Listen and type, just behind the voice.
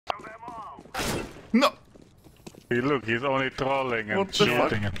No! Hey, look, he's only trolling and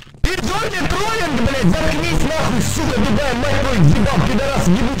shooting it. Ты тоже троллинг, блядь, заткнись нахуй, сука, дубая, мать твою, ебал, пидорас,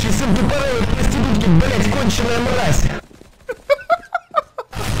 ебучий сын тупорылый, проститутки, блядь, конченая мразь.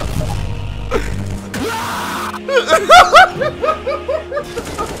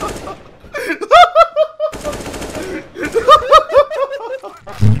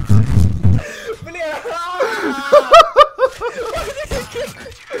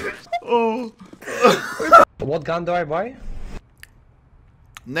 Oh. What gun do I buy?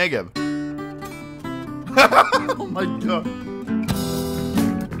 Negev. Oh my god.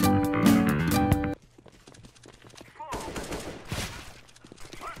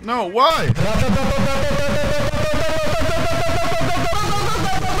 No, why?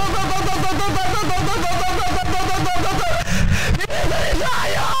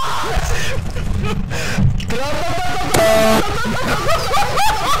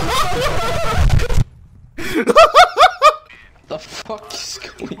 The fuck is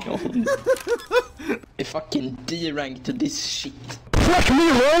going on? I fucking D-rank to this shit. Fuck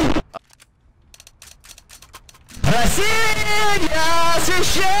me, bro! Россия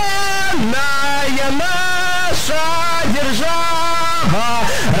священная наша держава,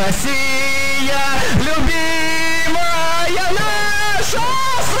 Россия любимая наша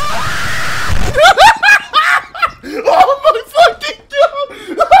страна! Oh my fucking god!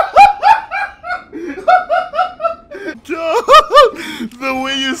 God! The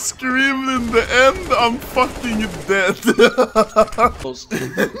way you screamed in the end, I'm fucking dead.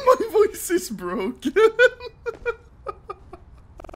 My voice is broken.